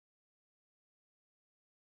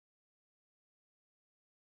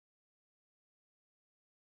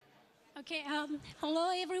Okay, hello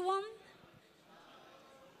everyone.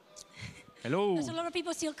 Hello. There's a lot of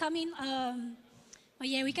people still coming. But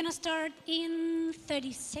yeah, we're gonna start in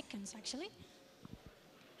 30 seconds actually.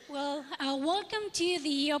 Well, welcome to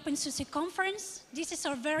the openSUSE conference. This is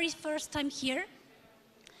our very first time here.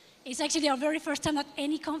 It's actually our very first time at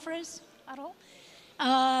any conference at all.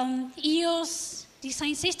 EOS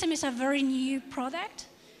Design System is a very new product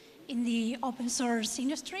in the open source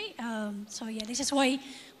industry. So yeah, this is why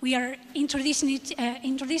we are introducing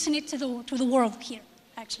it to the world here,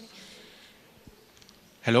 actually.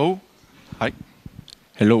 Hello. Hi.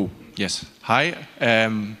 Hello. Yes. Hi.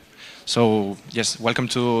 So yes, welcome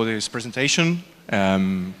to this presentation.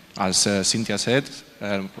 As Cynthia said,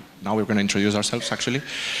 now we're going to introduce ourselves. Actually,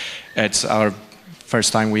 it's our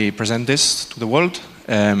first time we present this to the world.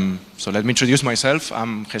 So let me introduce myself.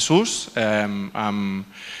 I'm Jesus. I'm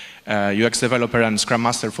UX developer and Scrum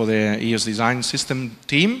Master for the EOS Design System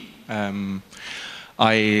team.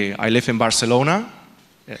 I live in Barcelona.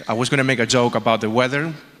 I was going to make a joke about the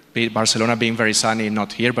weather, Barcelona being very sunny,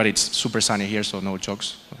 not here, but it's super sunny here, so no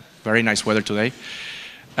jokes. Very nice weather today.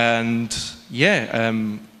 And yeah,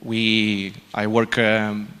 I work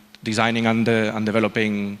designing and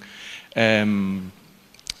developing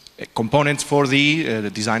components for the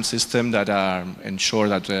design system that ensure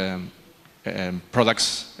that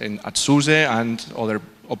products at SUSE and other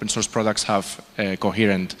open source products have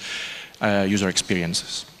coherent user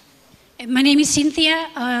experiences. My name is Cynthia.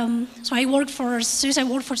 So I work for SUSE. I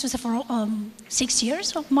worked for SUSE for 6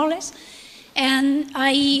 years, more or less. And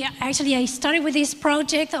I started with this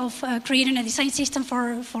project of creating a design system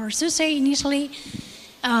for SUSE initially.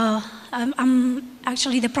 I'm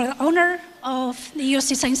actually the product owner of the EOS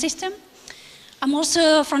Design System. I'm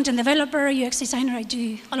also a front-end developer, UX designer. I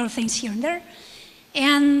do a lot of things here and there.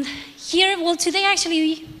 And here, well, today actually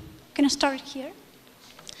we're going to start here.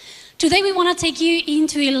 Today we want to take you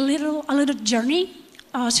into a little journey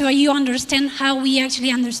so you understand how we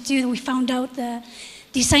actually we found out that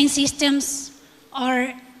design systems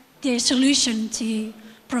are the solution to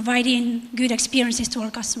providing good experiences to our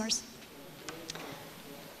customers.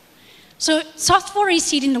 So software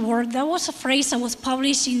is eating the world. That was a phrase that was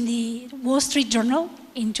published in the Wall Street Journal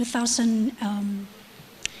in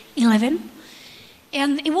 2011.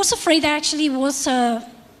 And it was a phrase that actually was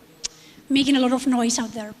making a lot of noise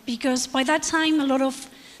out there, because by that time a lot of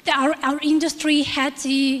our industry had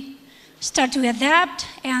to start to adapt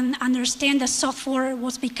and understand that software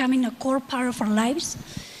was becoming a core part of our lives.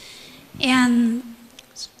 And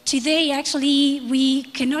today actually we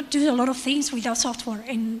cannot do a lot of things without software,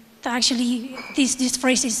 and actually this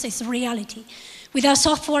phrase is reality. Without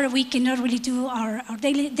software we cannot really do our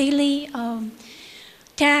daily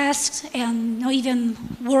tasks and not even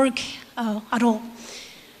work at all.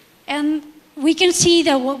 And we can see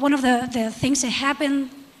that one of the things that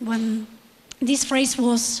happened when this phrase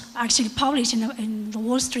was actually published in the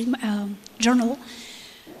Wall Street Journal,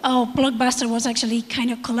 Blockbuster was actually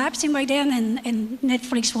kind of collapsing by then, and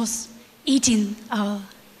Netflix was eating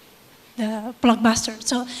the Blockbuster.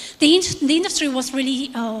 So the industry was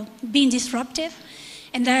really being disrupted,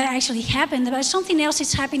 and that actually happened. But something else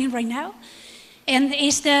is happening right now, and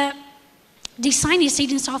it's the design is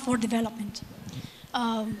eating software development.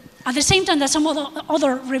 At the same time, there's some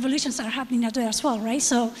other revolutions that are happening out there as well, right?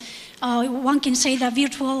 So one can say that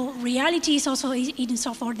virtual reality is also eating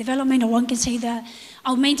software development, or one can say that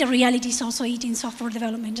augmented reality is also eating software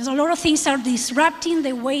development. There's a lot of things that are disrupting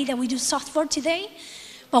the way that we do software today,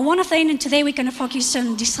 but one of them, and today we're going to focus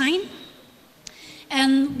on design.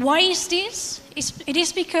 And why is this? It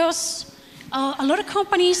is because a lot of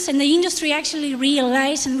companies in the industry actually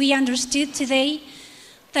realize, and we understood today,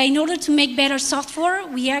 that in order to make better software,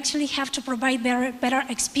 we actually have to provide better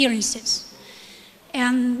experiences.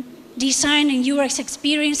 And design and UX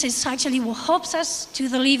experiences actually what helps us to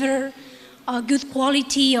deliver a good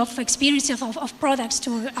quality of experiences of products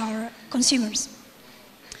to our consumers.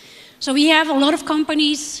 So we have a lot of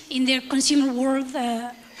companies in the consumer world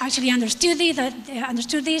that actually understood this,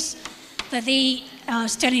 that they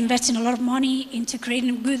started investing a lot of money into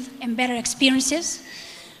creating good and better experiences.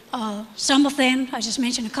 Some of them, I just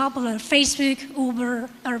mentioned a couple, are Facebook, Uber,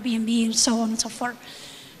 Airbnb, and so on and so forth.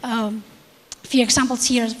 A few examples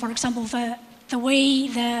here, for example, the way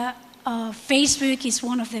that Facebook is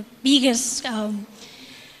one of the biggest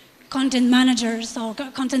content managers or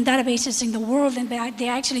content databases in the world, and they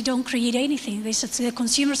actually don't create anything. The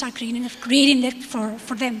consumers are creating it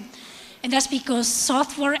for them. And that's because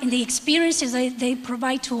software and the experiences they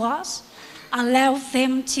provide to us allow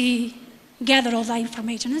them to gather all that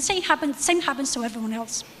information. And same happens to everyone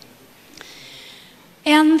else.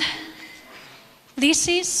 And this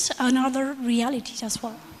is another reality as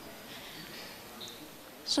well.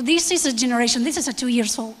 So this is a generation, this is a 2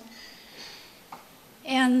 years old.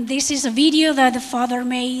 And this is a video that the father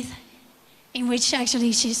made in which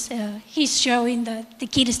actually he's showing that the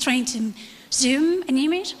kid is trying to zoom an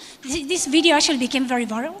image. This video actually became very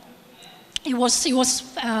viral. It was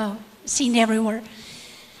seen everywhere.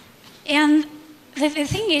 And the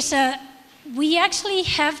thing is, we actually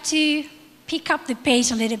have to pick up the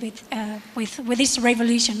pace a little bit with this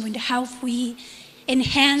revolution, with how we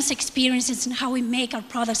enhance experiences and how we make our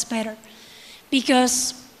products better.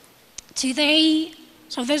 Because today,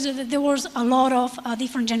 so there was a lot of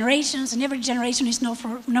different generations, and every generation is known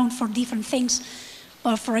for different things.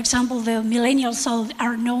 But for example, the millennials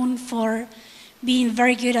are known for being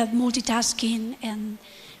very good at multitasking, and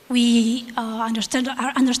we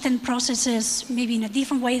understand processes maybe in a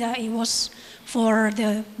different way than it was for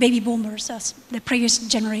the baby boomers, as the previous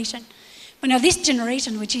generation. But now this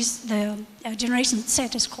generation, which is the Generation Z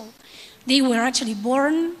is called, they were actually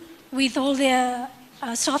born with all the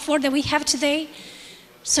software that we have today.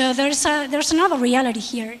 So there's another reality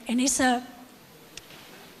here, and it's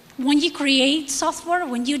when you create software,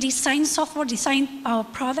 when you design software, design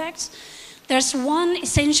products, there's one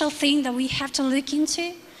essential thing that we have to look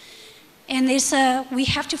into, and it's we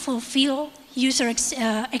have to fulfill user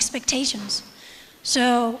expectations.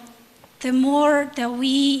 So the more that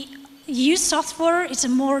we use software, it's the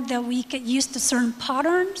more that we can use the certain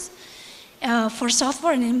patterns for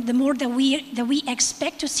software, and the more that we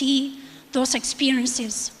expect to see those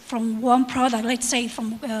experiences from one product, let's say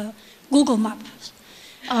from Google Maps.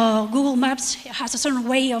 Google Maps has a certain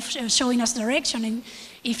way of showing us direction, and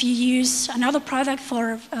if you use another product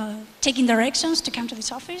for taking directions to come to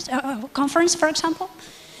this conference, for example,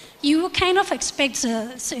 you kind of expect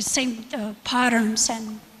the same patterns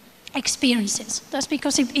and experiences. That's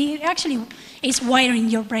because it actually is wiring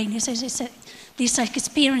your brain. These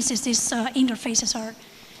experiences, these interfaces are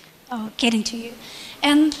getting to you.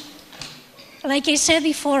 And like I said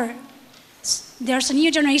before, there's a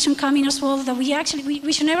new generation coming as well that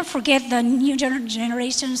we should never forget that new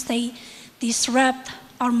generations, they disrupt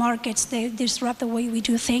our markets, they disrupt the way we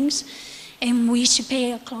do things, and we should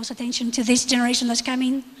pay close attention to this generation that's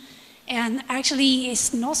coming. And actually,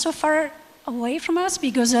 it's not so far away from us,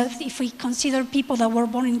 because if we consider people that were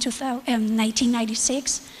born in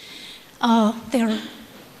 1996, they're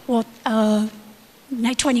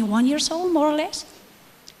 21 years old, more or less,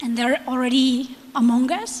 and they're already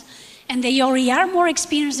among us, and they already are more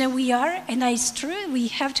experienced than we are, and that is true. We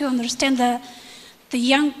have to understand that the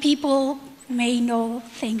young people may know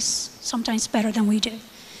things sometimes better than we do.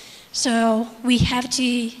 So we have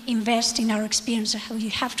to invest in our experience. We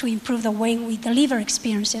have to improve the way we deliver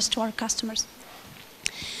experiences to our customers.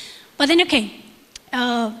 But then, okay,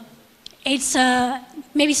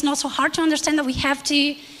 maybe it's not so hard to understand that we have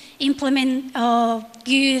to implement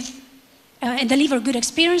good and deliver good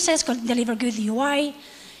experiences, deliver good UI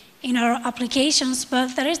in our applications,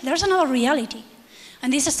 but there's another reality.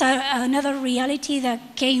 And this is another reality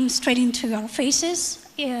that came straight into our faces.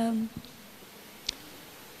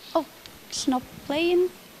 Oh, it's not playing.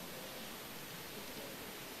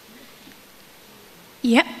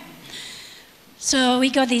 Yeah. So we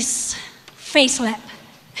got this face lab.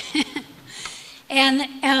 And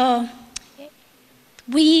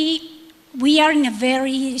we are in a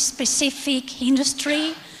very specific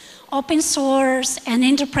industry. Open source and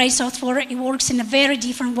enterprise software, it works in a very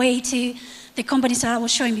different way to the companies that I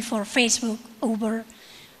was showing before: Facebook, Uber,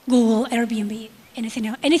 Google, Airbnb,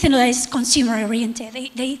 anything that is consumer oriented.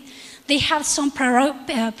 They have some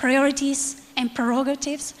priorities and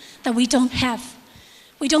prerogatives that we don't have.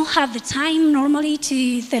 We don't have the time normally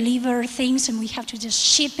to deliver things, and we have to just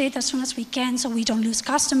ship it as soon as we can so we don't lose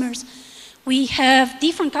customers. We have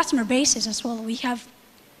different customer bases as well. We have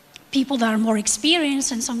people that are more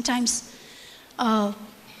experienced, and sometimes,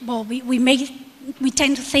 we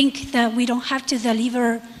tend to think that we don't have to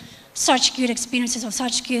deliver such good experiences or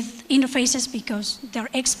such good interfaces because they're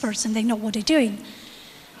experts and they know what they're doing.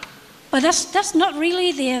 But that's not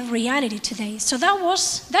really the reality today. So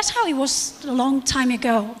that's how it was a long time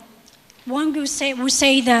ago. One would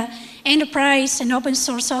say that enterprise and open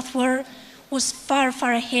source software was far,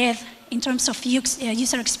 far ahead in terms of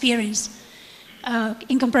user experience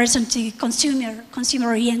in comparison to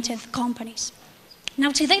consumer-oriented companies.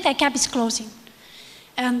 Now today that gap is closing.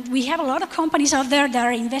 And we have a lot of companies out there that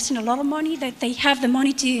are investing a lot of money, that they have the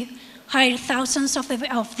money to hire thousands of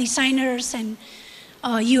designers and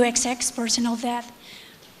UX experts and all that.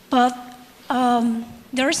 But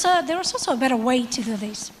there's also a better way to do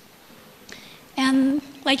this. And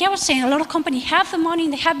like I was saying, a lot of companies have the money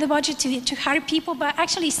and they have the budget to hire people, but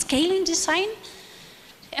actually scaling design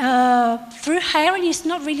through hiring is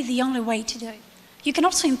not really the only way to do it. You can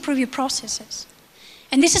also improve your processes.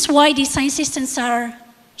 And this is why design systems are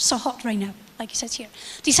so hot right now, like it says here.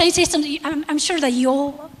 Design systems, I'm sure that you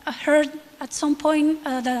all heard at some point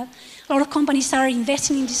that a lot of companies are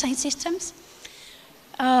investing in design systems.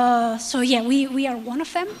 So yeah, we are one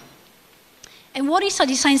of them. And what is a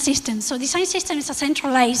design system? So design system is a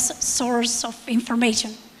centralized source of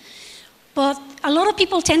information. But a lot of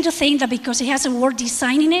people tend to think that because it has the word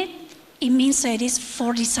design in it, it means that it is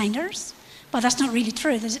for designers. But that's not really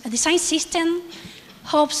true. A design system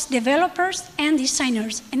helps developers and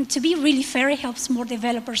designers, and to be really fair, it helps more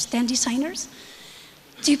developers than designers,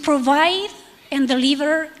 to provide and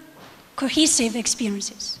deliver cohesive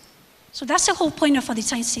experiences. So that's the whole point of a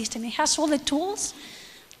design system. It has all the tools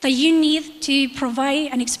that you need to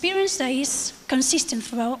provide an experience that is consistent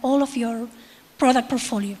throughout all of your product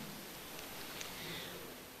portfolio.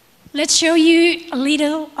 Let's show you a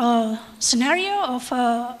little scenario of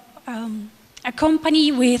a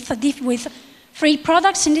company with 3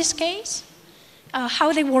 products in this case,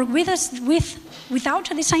 how they work with us without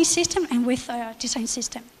a design system and with a design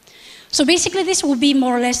system. So basically this will be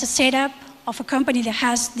more or less a setup of a company that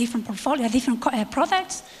has different portfolio, different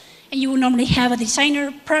products, and you will normally have a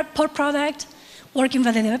designer per product working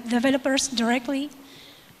with the developers directly.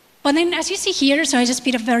 But then as you see here, so I just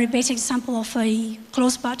did a very basic example of a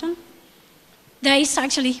close button. That is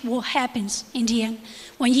actually what happens in the end.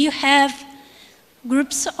 When you have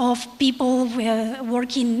groups of people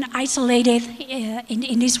working isolated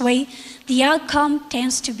in this way, the outcome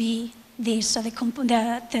tends to be this, so the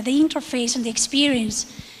interface and the experience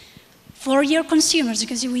for your consumers,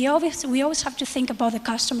 because we always have to think about the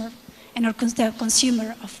customer and the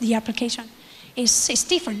consumer of the application. It's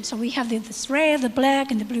different. So we have this red, the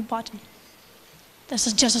black, and the blue button. This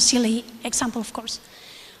is just a silly example, of course.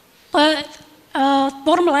 But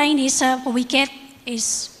bottom line is what we get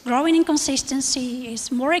is growing inconsistency.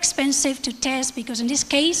 It's more expensive to test because in this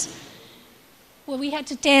case, well, we had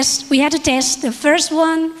to test the first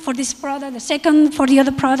one for this product, the second for the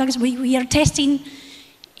other products. We are testing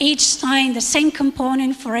each time the same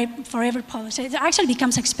component for every product. So it actually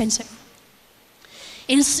becomes expensive.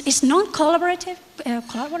 It's non-collaborative,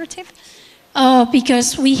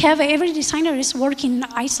 because we have every designer is working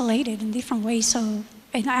isolated in different ways. So,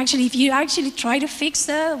 and actually, if you actually try to fix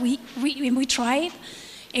that, when we try it,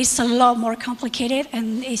 it's a lot more complicated,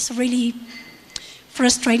 and it's really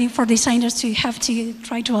frustrating for designers to have to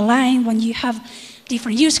try to align when you have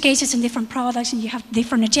different use cases in different products, and you have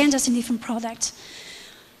different agendas in different products.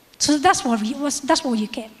 So that's what you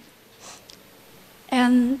get.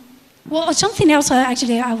 And well, something else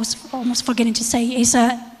actually I was almost forgetting to say is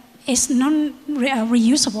it's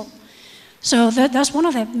non-reusable. So that's one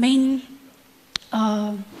of the main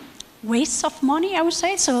wastes of money, I would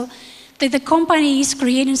say. So the company is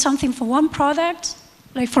creating something for one product,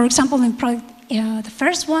 like for example in the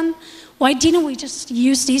first one, why didn't we just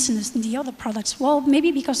use this in the other products? Well,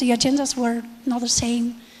 maybe because the agendas were not the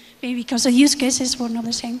same, maybe because the use cases were not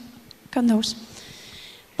the same, God knows.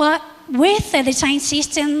 But with the design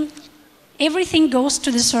system, everything goes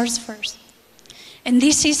to the source first. And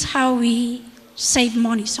this is how we save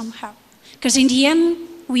money somehow. Because in the end,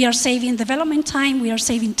 we are saving development time, we are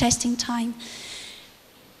saving testing time.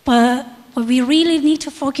 But what we really need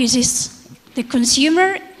to focus is the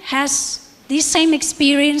consumer has this same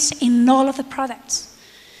experience in all of the products.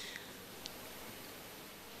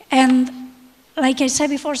 And like I said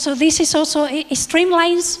before, so this is also, it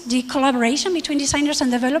streamlines the collaboration between designers and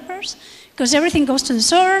developers, because everything goes to the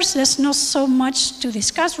source. There's not so much to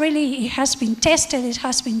discuss, really. It has been tested, it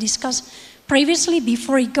has been discussed previously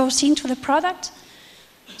before it goes into the product.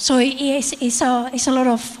 So it's a lot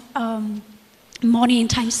of money and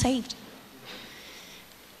time saved.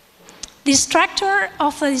 The structure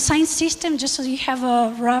of a design system, just so you have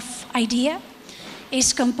a rough idea,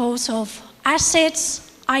 is composed of assets,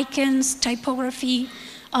 icons, typography,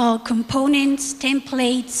 components,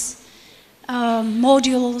 templates,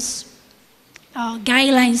 modules,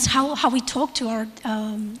 guidelines, how we talk to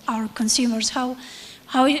our consumers, how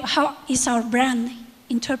is our brand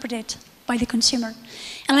interpreted by the consumer.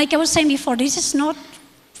 And like I was saying before, this is not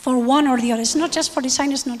for one or the other. It's not just for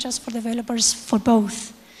designers, not just for developers, for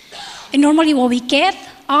both. And normally what we get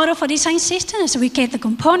out of a design system is we get the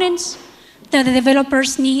components that the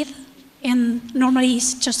developers need, and normally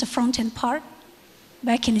it's just the front-end part.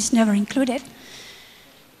 Backend is never included.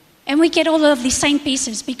 And we get all of design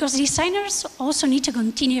pieces, because designers also need to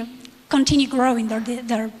continue growing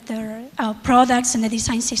their products and the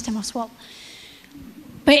design system as well.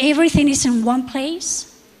 but everything is in one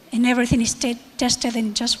place, and everything is tested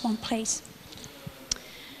in just one place.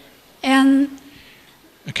 And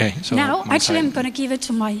okay, so now, actually, I'm going to give it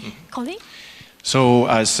to my colleague. So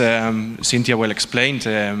as Cynthia well explained,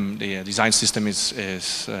 the design system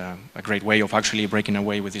is a great way of actually breaking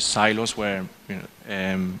away with these silos where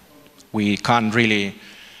we can't really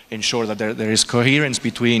ensure that there is coherence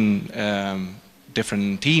between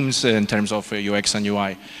different teams in terms of UX and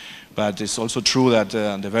UI. But it's also true that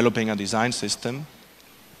developing a design system,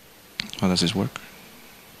 how does this work?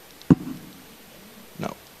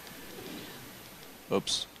 No.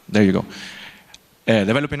 Oops, there you go.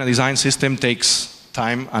 Developing a design system takes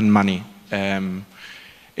time and money.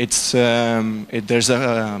 There's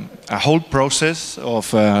a whole process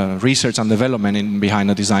of research and development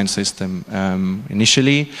behind a design system.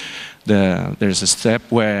 Initially, there's a step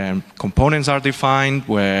where components are defined,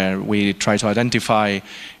 where we try to identify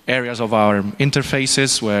areas of our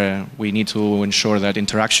interfaces where we need to ensure that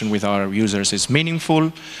interaction with our users is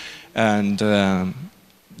meaningful. And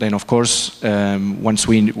then, of course, once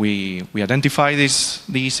we identify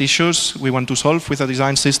these issues we want to solve with a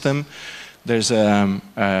design system, there's a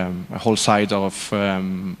whole side of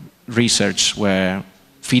research where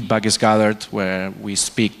feedback is gathered, where we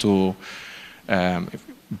speak to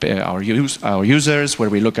our users, where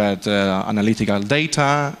we look at analytical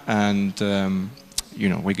data, and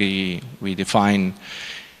we define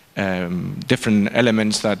different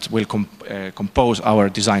elements that will compose our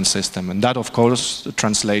design system, and that, of course,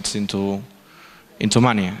 translates into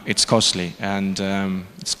money. It's costly, and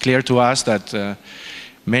it's clear to us that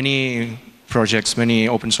many projects, many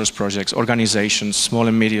open source projects, organizations, small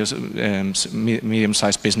and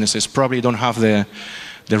medium-sized businesses probably don't have the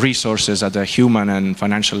resources at the human and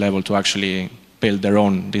financial level to actually build their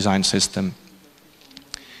own design system.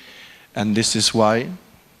 And this is why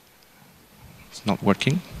it's not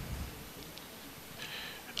working.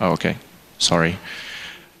 Oh, okay, sorry.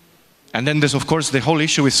 And then there's, of course, the whole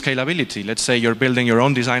issue with scalability. Let's say you're building your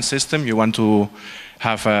own design system. You want to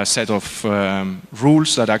have a set of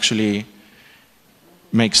rules that actually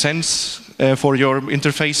make sense for your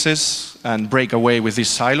interfaces and break away with these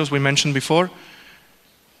silos we mentioned before.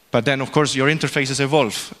 But then, of course, your interfaces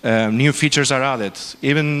evolve. New features are added.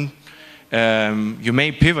 Even you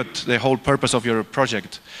may pivot the whole purpose of your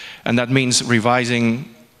project. And that means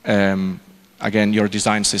revising, again, your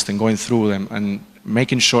design system, going through them and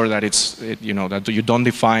making sure that that you don't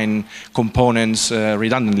define components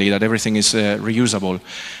redundantly, that everything is reusable.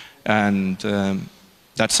 And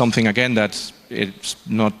that's something, again, that it's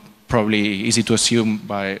not probably easy to assume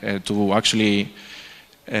to actually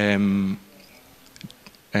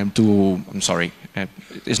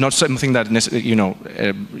it's not something that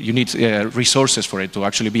you need resources for it to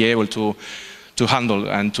actually be able to handle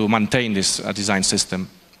and to maintain this design system.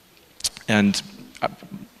 And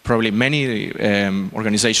probably many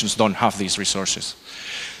organizations don't have these resources.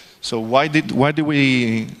 So why do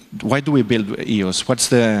we build EOS? What's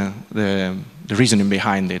the reasoning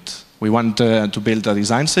behind it? We want to build a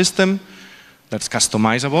design system that's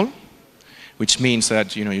customizable, which means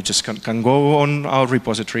that you just can go on our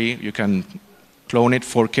repository, you can clone it,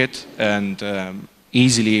 fork it, and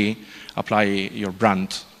easily apply your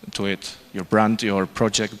brand to it. Your brand, your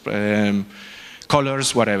project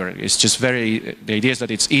colors, whatever. It's just the idea is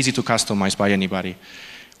that it's easy to customize by anybody.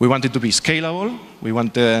 We want it to be scalable. We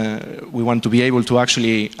want to be able to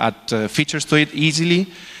actually add features to it easily,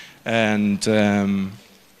 and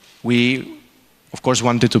we, of course,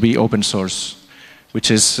 want it to be open source,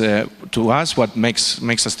 which is to us what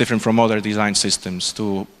makes us different from other design systems.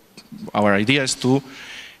 Our idea is to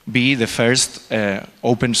be the first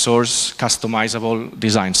open source customizable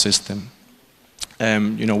design system.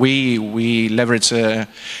 We leverage,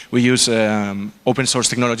 we use open source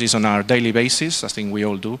technologies on our daily basis. I think we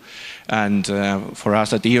all do. And for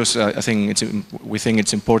us at EOS, we think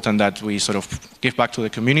it's important that we sort of give back to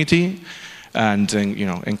the community and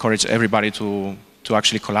encourage everybody to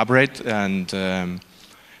actually collaborate and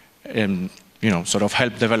sort of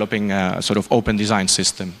help developing a sort of open design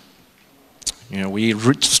system. We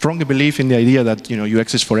strongly believe in the idea that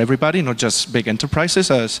UX is for everybody, not just big enterprises.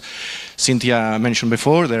 As Cynthia mentioned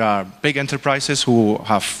before, there are big enterprises who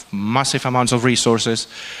have massive amounts of resources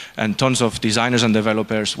and tons of designers and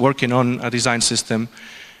developers working on a design system.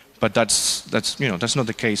 But that's not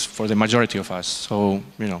the case for the majority of us. So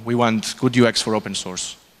we want good UX for open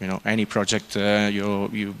source. Any project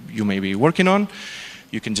you may be working on,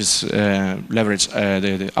 you can just leverage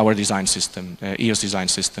our design system, EOS Design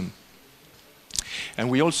System. And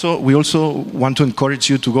we also want to encourage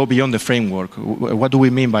you to go beyond the framework. What do we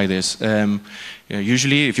mean by this?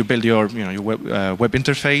 Usually, if you build your web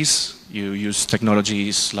interface, you use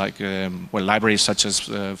technologies like libraries such as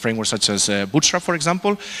frameworks such as Bootstrap, for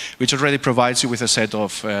example, which already provides you with a set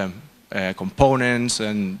of components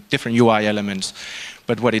and different UI elements.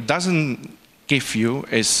 But what it doesn't give you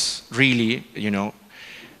is really,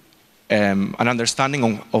 an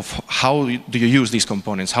understanding of how do you use these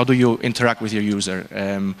components, how do you interact with your user,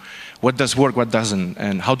 what does work, what doesn't,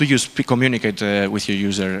 and how do you communicate with your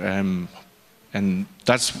user, and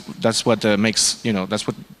that's what makes that's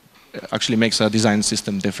what actually makes a design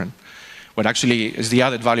system different. What actually is the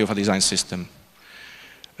added value of a design system.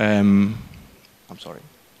 I'm sorry.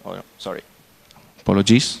 Oh, no, sorry.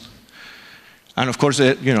 Apologies. And of course,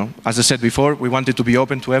 as I said before, we want it to be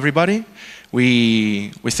open to everybody.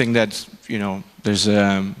 We think that there's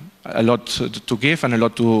a lot to give and a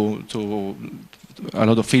lot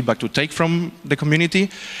of feedback to take from the community,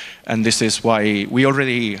 and this is why we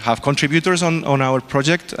already have contributors on our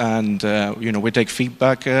project, and we take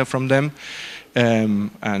feedback from them,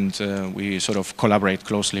 and we sort of collaborate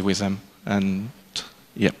closely with them, and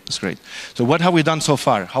yeah, that's great. So what have we done so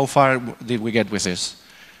far? How far did we get with this?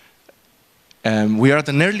 We are at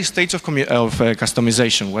an early stage of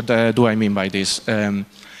customization. What do I mean by this?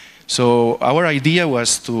 So our idea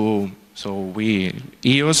was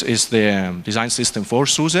EOS is the design system for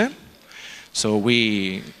SUSE. So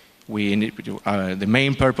the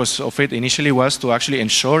main purpose of it initially was to actually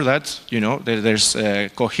ensure that there's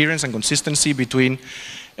coherence and consistency between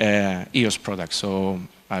EOS products. So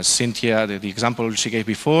as Cynthia, the example she gave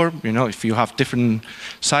before, if you have different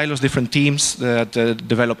silos, different teams that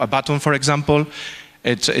develop a button, for example,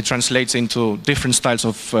 it translates into different styles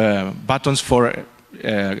of buttons for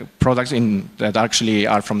products that actually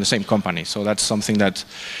are from the same company. So that's something that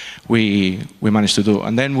we managed to do.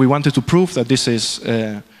 And then we wanted to prove that this is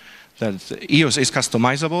that EOS is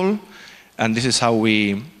customizable, and this is how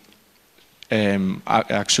we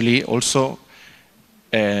actually also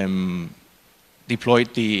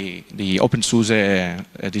deployed the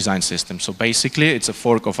openSUSE design system. So basically, it's a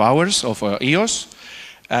fork of ours, of EOS,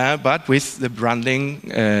 but with the branding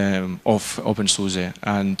of openSUSE.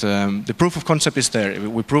 And the proof of concept is there.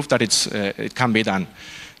 We proved that it can be done.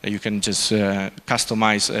 You can just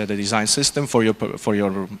customize the design system for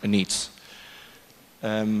your needs.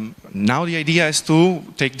 Now the idea is to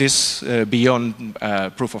take this beyond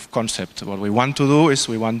proof of concept. What we want to do is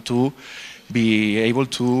we want to be able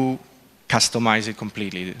to customize it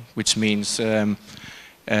completely, which means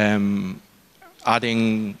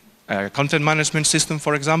adding a content management system,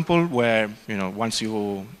 for example, where once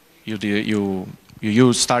you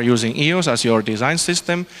start using EOS as your design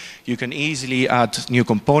system, you can easily add new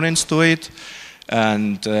components to it,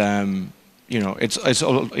 and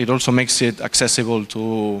it also makes it accessible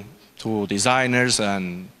to designers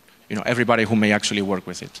and everybody who may actually work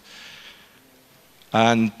with it.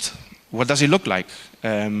 And what does it look like?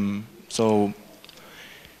 So,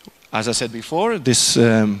 as I said before,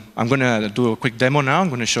 I'm going to do a quick demo now. I'm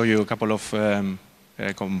going to show you a couple of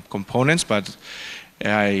components, but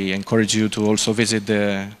I encourage you to also visit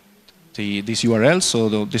this URL.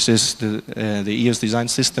 So this is the EOS Design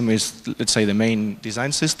System is, let's say, the main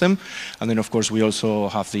design system. And then, of course, we also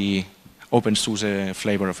have the openSUSE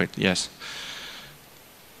flavor of it, yes.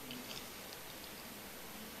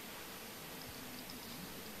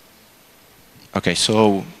 Okay,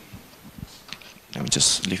 so let me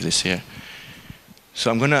just leave this here.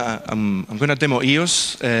 So I'm gonna demo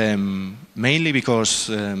EOS mainly because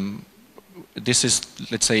this is,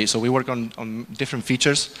 let's say, so we work on different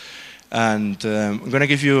features, and I'm gonna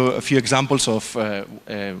give you a few examples of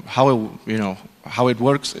how it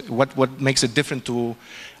works, what makes it different to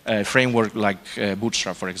a framework like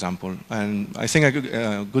Bootstrap, for example. And I think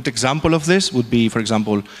a good example of this would be, for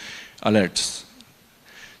example, alerts.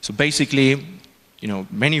 So basically,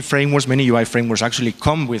 many frameworks, many UI frameworks actually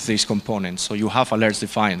come with these components. So you have alerts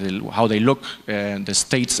defined, how they look, the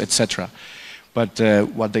states, etc. But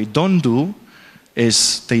what they don't do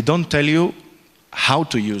is they don't tell you how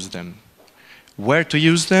to use them, where to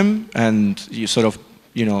use them, and you sort of,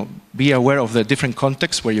 be aware of the different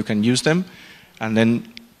contexts where you can use them, and then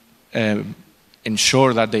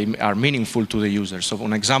ensure that they are meaningful to the user. So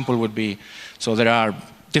an example would be, so there are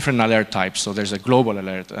different alert types. So there's a global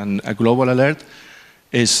alert, and a global alert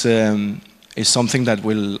is something that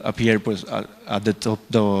will appear at the top,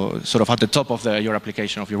 sort of at the top of your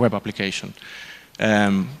application, of your web application.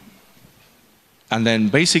 And then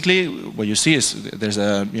basically what you see is there's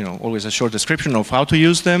always a short description of how to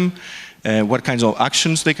use them, what kinds of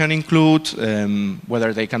actions they can include,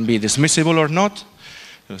 whether they can be dismissible or not.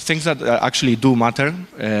 Things that actually do matter,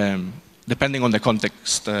 depending on the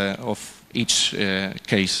context of each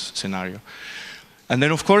case scenario. And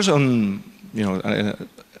then, of course,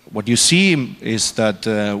 what you see is that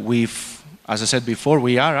as I said before,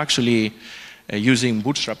 we are actually using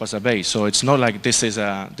Bootstrap as a base. So it's not like this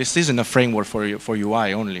isn't a framework for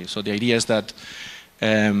UI only. So the idea is that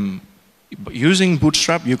using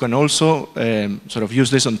Bootstrap, you can also sort of use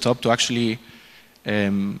this on top to actually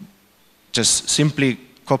just simply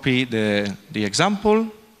copy the example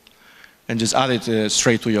and just add it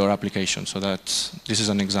straight to your application. So this is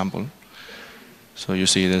an example. So you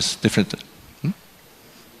see there's different.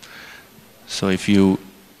 So if you,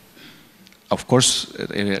 of course,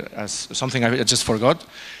 as something I just forgot,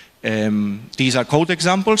 these are code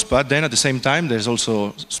examples, but then at the same time, there's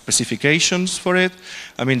also specifications for it.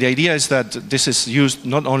 I mean, the idea is that this is used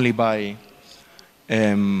not only by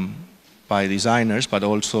designers, but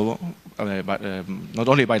also, not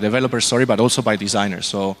only by developers, sorry, but also by designers.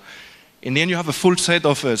 So in the end, you have a full set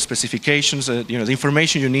of specifications, the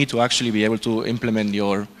information you need to actually be able to implement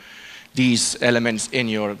these elements in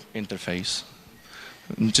your interface.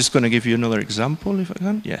 I'm just going to give you another example, if I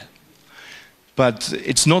can. Yeah. But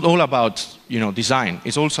it's not all about design.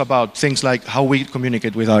 It's also about things like how we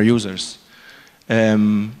communicate with our users.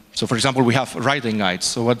 So, for example, we have writing guides.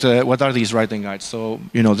 So, what are these writing guides? So,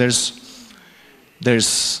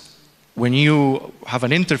 there's when you have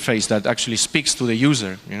an interface that actually speaks to the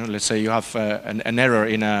user. Let's say you have an error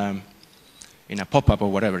in a pop-up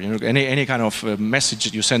or whatever. Any kind of message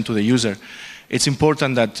that you send to the user. It's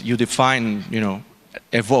important that you define,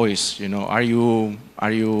 a voice. Are you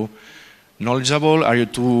knowledgeable? Are you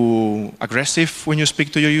too aggressive when you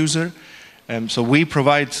speak to your user? So we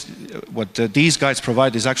provide, what these guides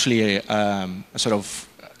provide is actually a sort of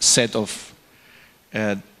set of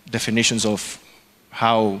definitions of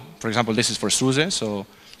how, for example, this is for SUSE, so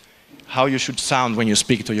how you should sound when you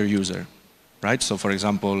speak to your user, right? So for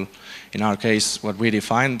example, in our case, what we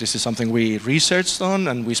defined, this is something we researched on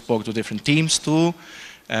and we spoke to different teams too,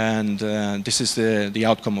 and this is the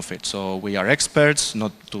outcome of it. So we are experts,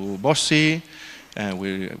 not too bossy,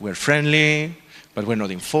 we're friendly, but we're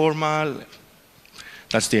not informal.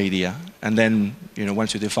 That's the idea. And then,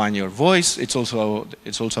 once you define your voice, it's also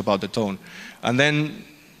about the tone. And then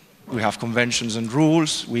we have conventions and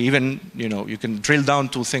rules. We even, you can drill down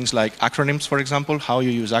to things like acronyms, for example, how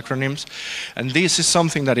you use acronyms. And this is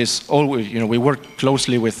something that is always, we work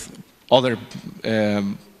closely with other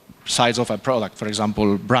sides of a product, for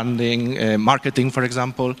example, branding, marketing, for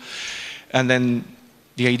example. And then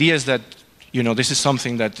the idea is that, this is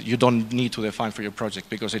something that you don't need to define for your project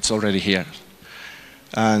because it's already here.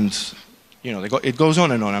 And it goes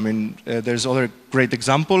on and on. I mean, there's other great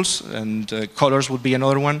examples, and colors would be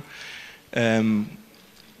another one.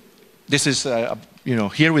 This is,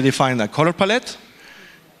 here we define a color palette,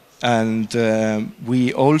 and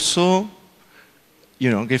we also,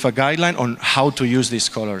 give a guideline on how to use these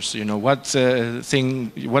colors. What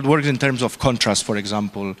works in terms of contrast, for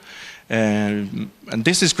example. And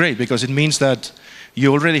this is great because it means that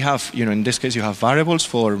you already have, in this case, you have variables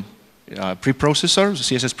for preprocessor,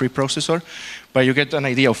 CSS preprocessor, but you get an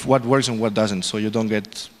idea of what works and what doesn't. So you don't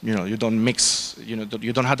get, you don't mix, you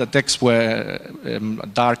don't have the text where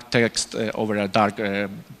dark text over a dark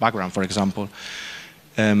background, for example.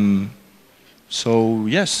 So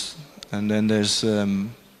yes, and then there's,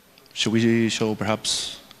 should we show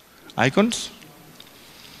perhaps icons?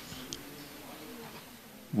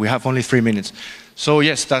 We have only 3 minutes. So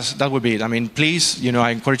yes, that would be it. I mean, please,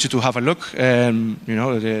 I encourage you to have a look.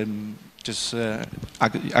 Just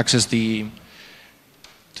access the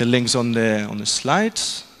links on the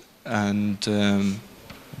slides, and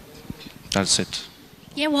that's it.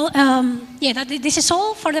 Yeah, well, this is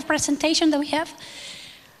all for the presentation that we have.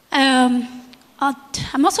 I'm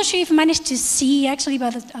not so sure if you managed to see actually,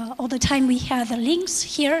 but all the time we have the links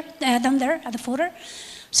here, down there at the footer.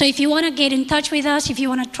 So if you want to get in touch with us, if you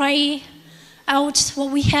want to try out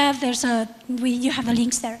what we have, you have the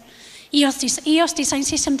links there.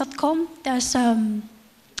 EOSdesignsystem.com, that's the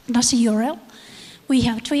URL. We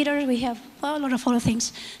have Twitter, we have a lot of other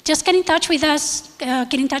things. Just get in touch with us,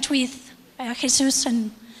 get in touch with Jesus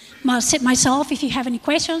and myself if you have any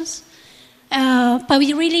questions. But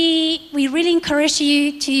we really encourage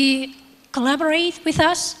you to collaborate with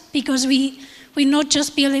us because we're not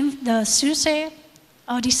just building the SUSE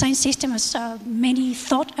design system as many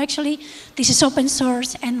thought actually. This is open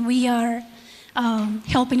source and we are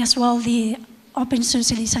helping as well the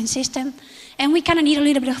openSUSE design system. And we kind of need a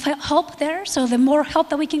little bit of help there. So the more help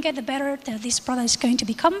that we can get, the better that this product is going to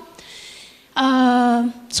become.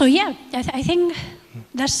 So yeah, I think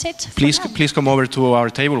that's it. Please come over to our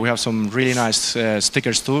table. We have some really nice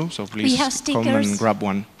stickers too. So please come and grab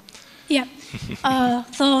one. Yeah.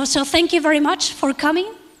 So thank you very much for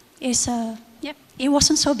coming. Yeah, it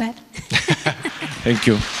wasn't so bad. Thank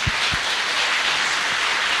you.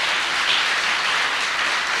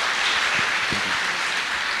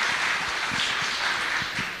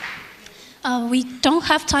 We don't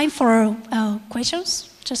have time for questions,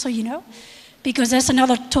 just so you know, because there's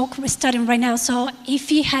another talk we're starting right now. So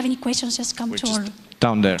if you have any questions, just come to our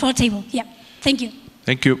down there. To our table. Yeah. Thank you.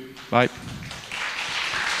 Thank you. Bye.